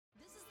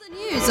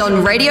is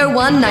on Radio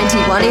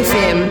 191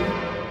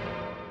 FM.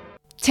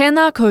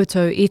 Tēnā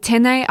koutou I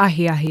tēnei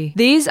ahiahi.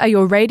 These are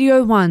your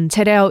Radio 1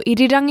 Te Reo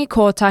Irirangi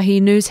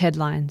Kotahi news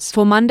headlines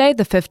for Monday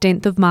the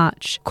 15th of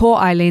March. Ko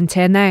Eileen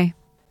tēnei.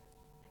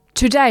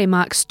 Today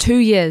marks 2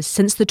 years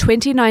since the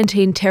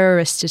 2019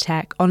 terrorist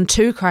attack on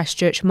 2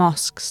 Christchurch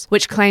mosques,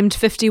 which claimed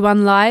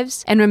 51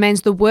 lives and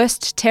remains the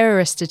worst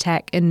terrorist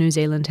attack in New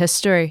Zealand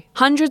history.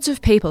 Hundreds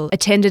of people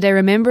attended a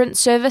remembrance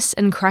service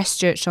in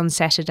Christchurch on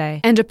Saturday,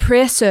 and a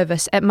prayer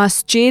service at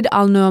Masjid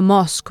Al-Nur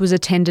Mosque was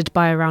attended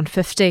by around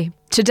 50.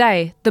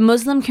 Today, the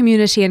Muslim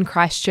community in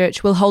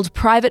Christchurch will hold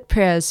private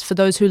prayers for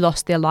those who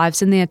lost their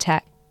lives in the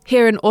attack.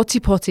 Here in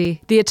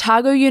Otipoti, the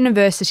Otago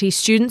University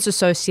Students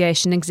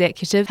Association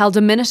executive held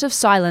a minute of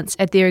silence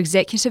at their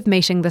executive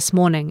meeting this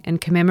morning in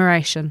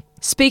commemoration.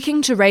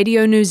 Speaking to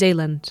Radio New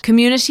Zealand,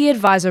 Community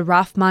Advisor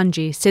Raf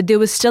Manji said there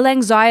was still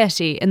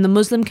anxiety in the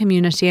Muslim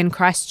community in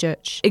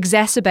Christchurch,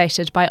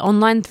 exacerbated by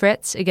online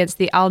threats against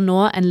the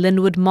Al-Nur and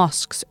Linwood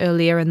mosques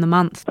earlier in the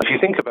month. If you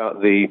think about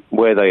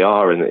where they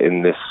are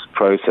in this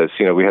process,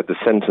 we had the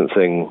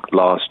sentencing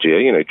last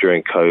year,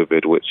 during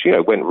COVID, which,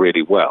 went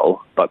really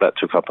well, but that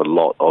took up a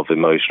lot of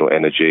emotional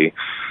energy.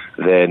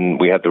 Then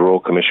we had the Royal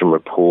Commission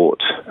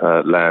report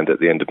land at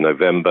the end of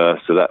November,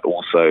 so that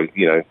also,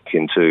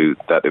 into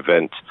that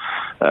event.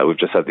 We've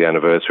just had the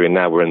anniversary, and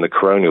now we're in the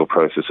coronial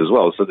process as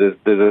well. So there's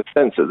a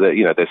sense that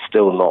they're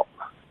still not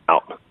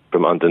out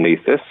from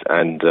underneath this,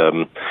 and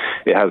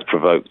it has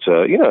provoked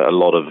a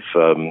lot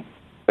of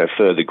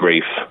further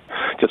grief,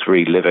 just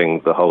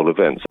reliving the whole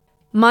event.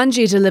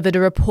 Manji delivered a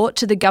report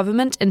to the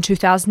government in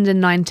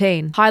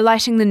 2019,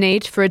 highlighting the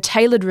need for a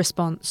tailored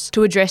response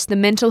to address the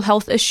mental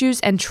health issues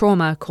and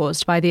trauma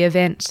caused by the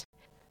event.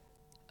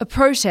 A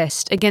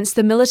protest against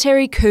the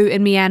military coup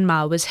in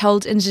Myanmar was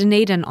held in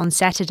Dunedin on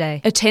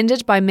Saturday,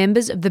 attended by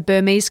members of the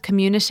Burmese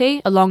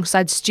community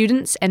alongside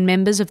students and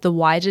members of the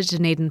wider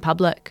Dunedin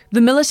public.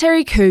 The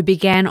military coup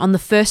began on the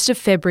 1st of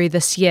February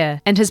this year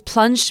and has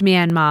plunged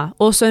Myanmar,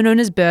 also known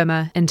as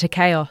Burma, into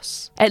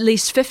chaos. At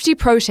least 50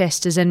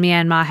 protesters in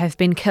Myanmar have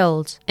been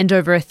killed and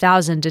over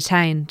 1,000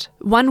 detained.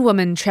 One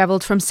woman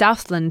travelled from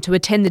Southland to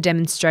attend the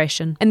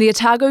demonstration, and the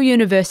Otago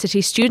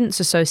University Students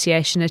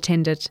Association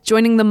attended,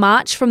 joining the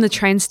march from the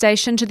train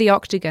station to the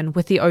Octagon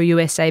with the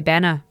OUSA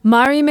banner.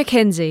 Mari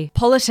McKenzie,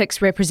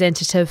 politics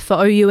representative for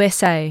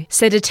OUSA,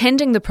 said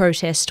attending the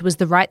protest was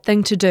the right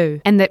thing to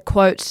do, and that,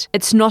 quote,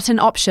 "It's not an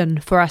option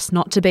for us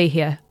not to be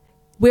here."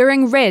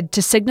 Wearing red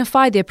to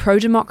signify their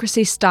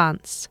pro-democracy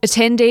stance,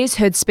 attendees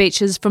heard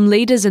speeches from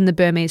leaders in the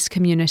Burmese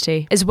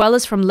community, as well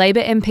as from Labour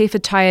MP for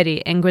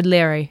Taieri, Ingrid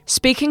Leary.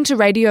 Speaking to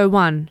Radio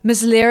 1,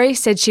 Ms Leary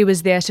said she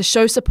was there to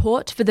show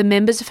support for the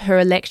members of her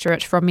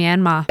electorate from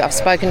Myanmar. I've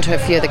spoken to a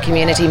few of the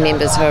community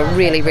members who are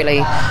really,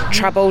 really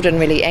troubled and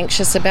really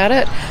anxious about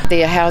it.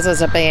 Their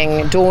houses are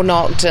being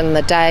door-knocked in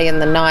the day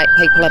and the night.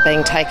 People are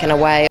being taken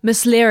away.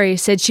 Ms Leary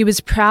said she was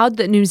proud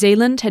that New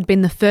Zealand had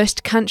been the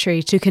first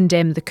country to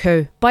condemn the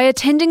coup. By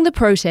attending the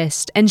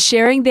protest and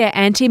sharing their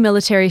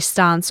anti-military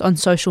stance on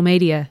social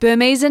media,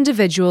 Burmese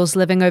individuals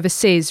living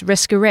overseas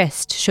risk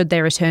arrest should they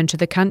return to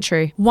the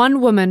country. One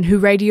woman who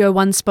Radio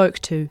 1 spoke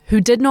to, who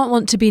did not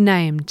want to be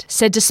named,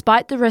 said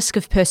despite the risk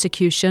of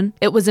persecution,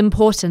 it was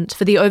important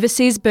for the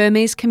overseas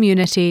Burmese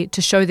community to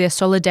show their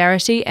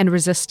solidarity and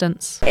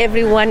resistance.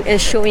 Everyone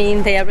is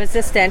showing their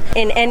resistance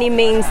in any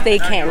means they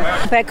can.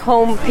 Back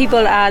home,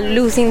 people are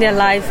losing their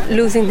life,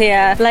 losing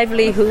their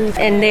livelihood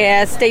and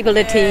their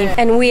stability,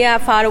 and we are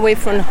far away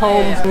from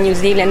home in New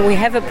Zealand. We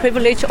have a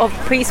privilege of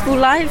peaceful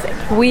life.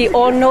 We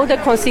all know the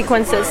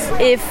consequences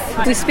if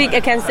we speak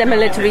against the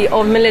military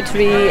or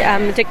military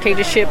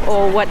dictatorship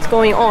or what's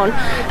going on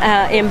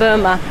in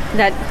Burma,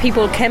 that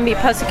people can be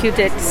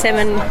persecuted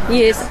 7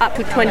 years up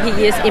to 20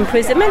 years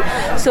imprisonment.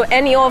 So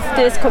any of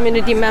this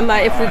community member,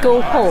 if we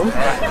go home,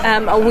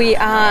 we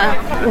are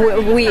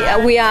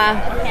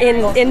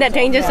in that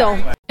danger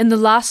zone. In the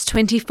last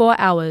 24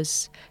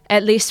 hours,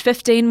 at least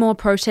 15 more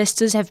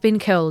protesters have been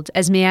killed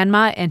as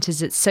Myanmar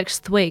enters its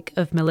 6th week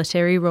of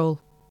military rule.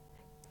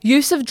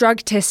 Use of drug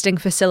testing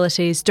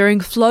facilities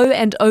during Flow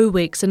and O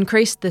weeks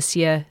increased this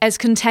year, as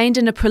contained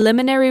in a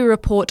preliminary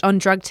report on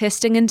drug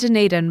testing in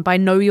Dunedin by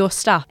Know Your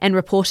Stuff and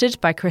reported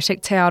by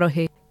critic Te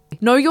Arohi.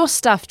 Know Your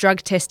Stuff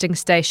drug testing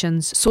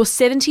stations saw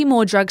 70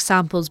 more drug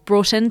samples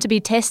brought in to be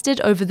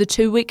tested over the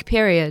 2-week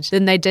period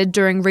than they did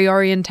during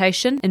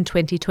reorientation in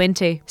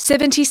 2020.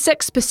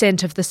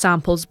 76% of the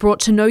samples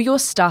brought to Know Your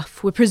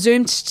Stuff were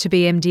presumed to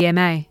be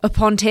MDMA.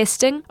 Upon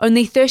testing,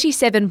 only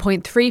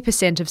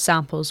 37.3% of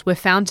samples were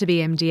found to be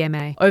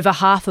MDMA. Over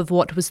half of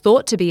what was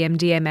thought to be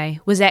MDMA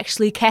was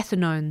actually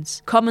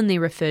cathinones, commonly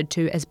referred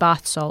to as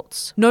bath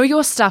salts. Know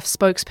Your Stuff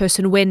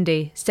spokesperson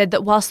Wendy said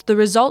that whilst the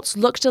results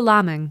looked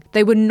alarming,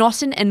 they were not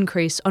an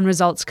increase on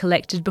results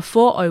collected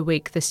before O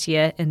Week this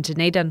year in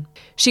Dunedin.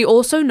 She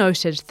also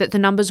noted that the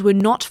numbers were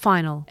not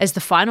final, as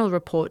the final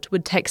report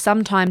would take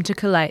some time to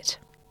collate.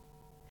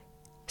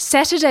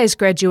 Saturday's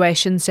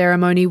graduation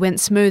ceremony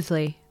went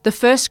smoothly, the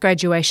first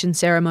graduation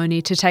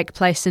ceremony to take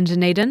place in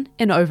Dunedin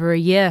in over a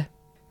year.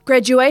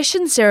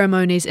 Graduation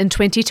ceremonies in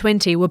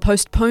 2020 were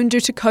postponed due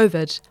to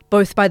COVID,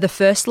 both by the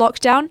first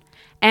lockdown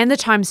and the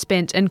time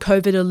spent in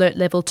COVID Alert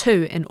Level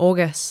 2 in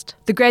August.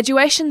 The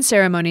graduation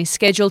ceremony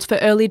scheduled for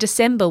early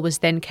December was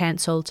then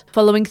cancelled,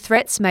 following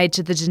threats made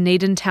to the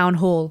Dunedin Town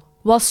Hall.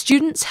 While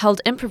students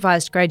held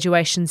improvised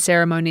graduation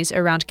ceremonies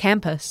around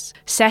campus,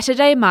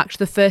 Saturday marked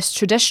the first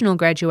traditional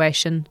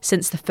graduation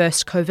since the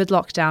first COVID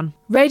lockdown.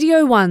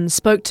 Radio 1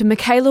 spoke to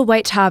Michaela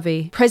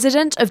Waite-Harvey,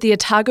 president of the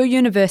Otago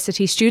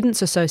University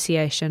Students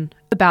Association,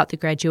 about the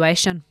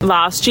graduation.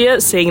 Last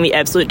year, seeing the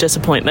absolute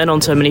disappointment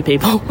on so many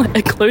people,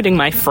 including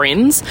my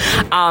friends,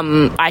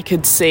 I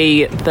could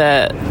see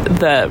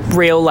the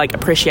real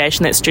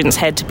appreciation that students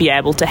had to be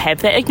able to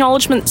have that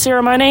acknowledgement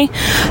ceremony,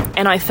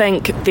 and I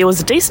think there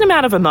was a decent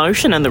amount of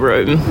emotion in the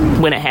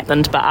room when it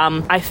happened, but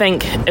I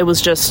think it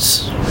was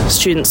just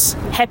students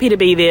happy to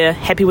be there,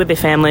 happy with their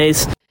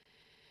families.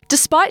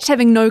 Despite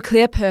having no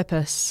clear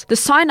purpose, the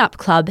Sign Up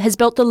Club has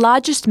built the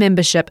largest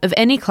membership of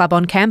any club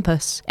on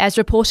campus, as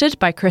reported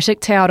by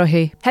critic Te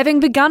Arohi. Having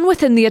begun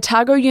within the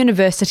Otago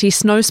University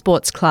Snow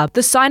Sports Club,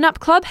 the Sign Up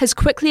Club has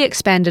quickly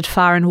expanded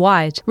far and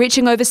wide,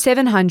 reaching over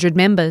 700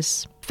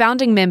 members.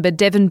 Founding member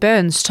Devin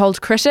Burns told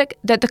Critic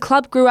that the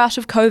club grew out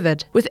of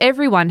COVID, with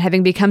everyone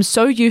having become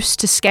so used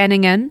to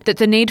scanning in that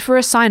the need for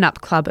a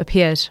sign-up club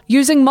appeared.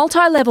 Using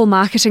multi-level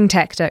marketing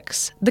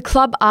tactics, the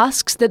club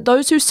asks that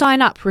those who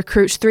sign up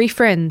recruit 3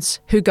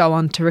 friends, who go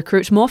on to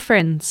recruit more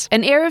friends.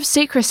 An air of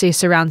secrecy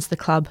surrounds the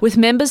club, with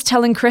members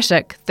telling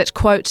Critic that,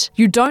 quote,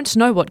 "You don't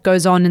know what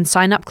goes on in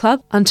Sign Up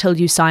Club until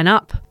you sign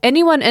up."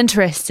 Anyone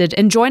interested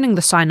in joining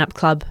the Sign Up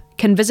Club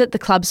can visit the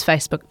club's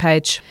Facebook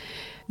page.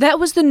 That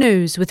was the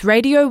news with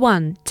Radio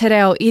 1, Te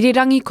Reo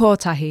Irirangi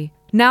Kotahi.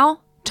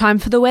 Now, time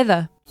for the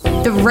weather.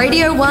 The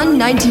Radio 1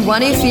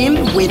 91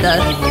 FM weather.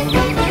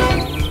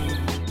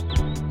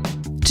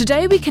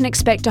 Today we can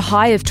expect a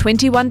high of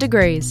 21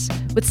 degrees,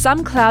 with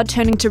some cloud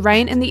turning to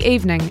rain in the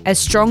evening as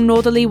strong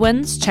northerly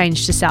winds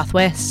change to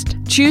southwest.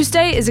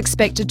 Tuesday is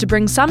expected to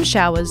bring some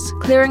showers,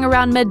 clearing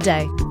around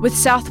midday, with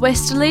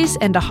southwesterlies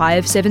and a high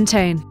of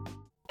 17.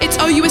 It's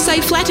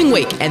OUSA Flatting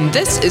Week, and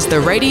this is the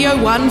Radio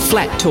 1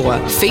 Flat Tour,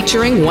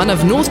 featuring one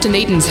of North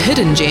Dunedin's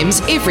hidden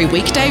gems every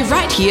weekday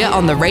right here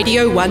on the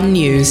Radio 1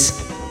 News.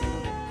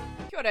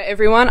 Kia ora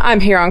everyone, I'm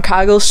here on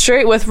Cargill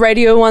Street with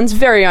Radio 1's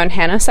very own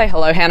Hannah. Say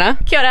hello, Hannah.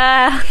 Kia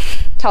ora.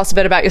 Tell us a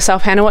bit about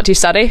yourself, Hannah. What do you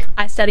study?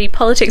 I study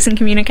politics and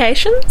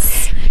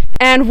communications.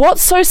 And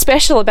what's so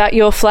special about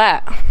your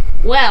flat?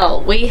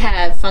 Well, we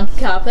have funky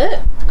carpet.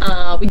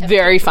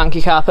 Very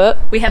funky carpet.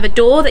 We have a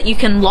door that you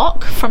can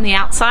lock from the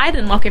outside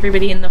and lock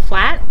everybody in the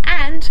flat,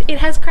 and it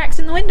has cracks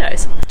in the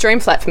windows. Dream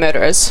flat for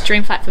murderers.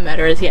 Dream flat for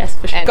murderers, yes,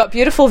 for sure. And got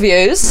beautiful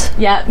views.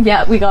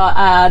 Yeah, we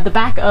got the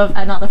back of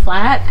another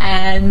flat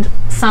and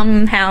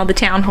somehow the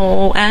town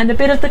hall and a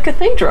bit of the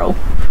cathedral.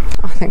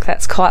 I think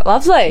that's quite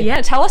lovely.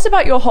 Yeah. Tell us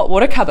about your hot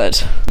water cupboard.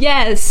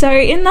 Yeah, so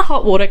in the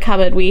hot water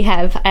cupboard we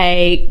have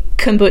a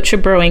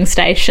kombucha brewing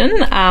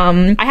station.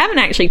 I haven't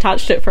actually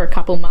touched it for a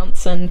couple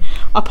months, and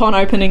upon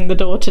opening the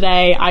door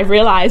today I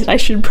realised I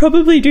should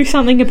probably do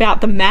something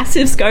about the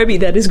massive SCOBY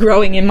that is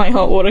growing in my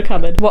hot water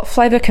cupboard. What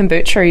flavour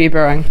kombucha are you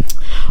brewing?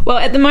 Well,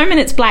 at the moment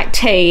it's black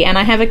tea, and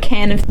I have a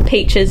can of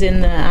peaches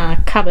in the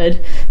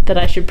cupboard that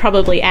I should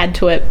probably add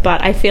to it,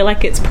 but I feel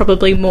like it's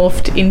probably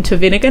morphed into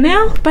vinegar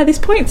now by this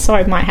point, so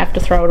I might have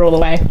to throw it all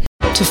away.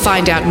 To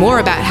find out more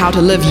about how to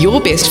live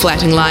your best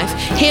flatting life,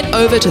 head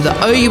over to the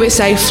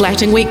OUSA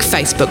Flatting Week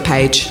Facebook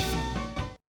page.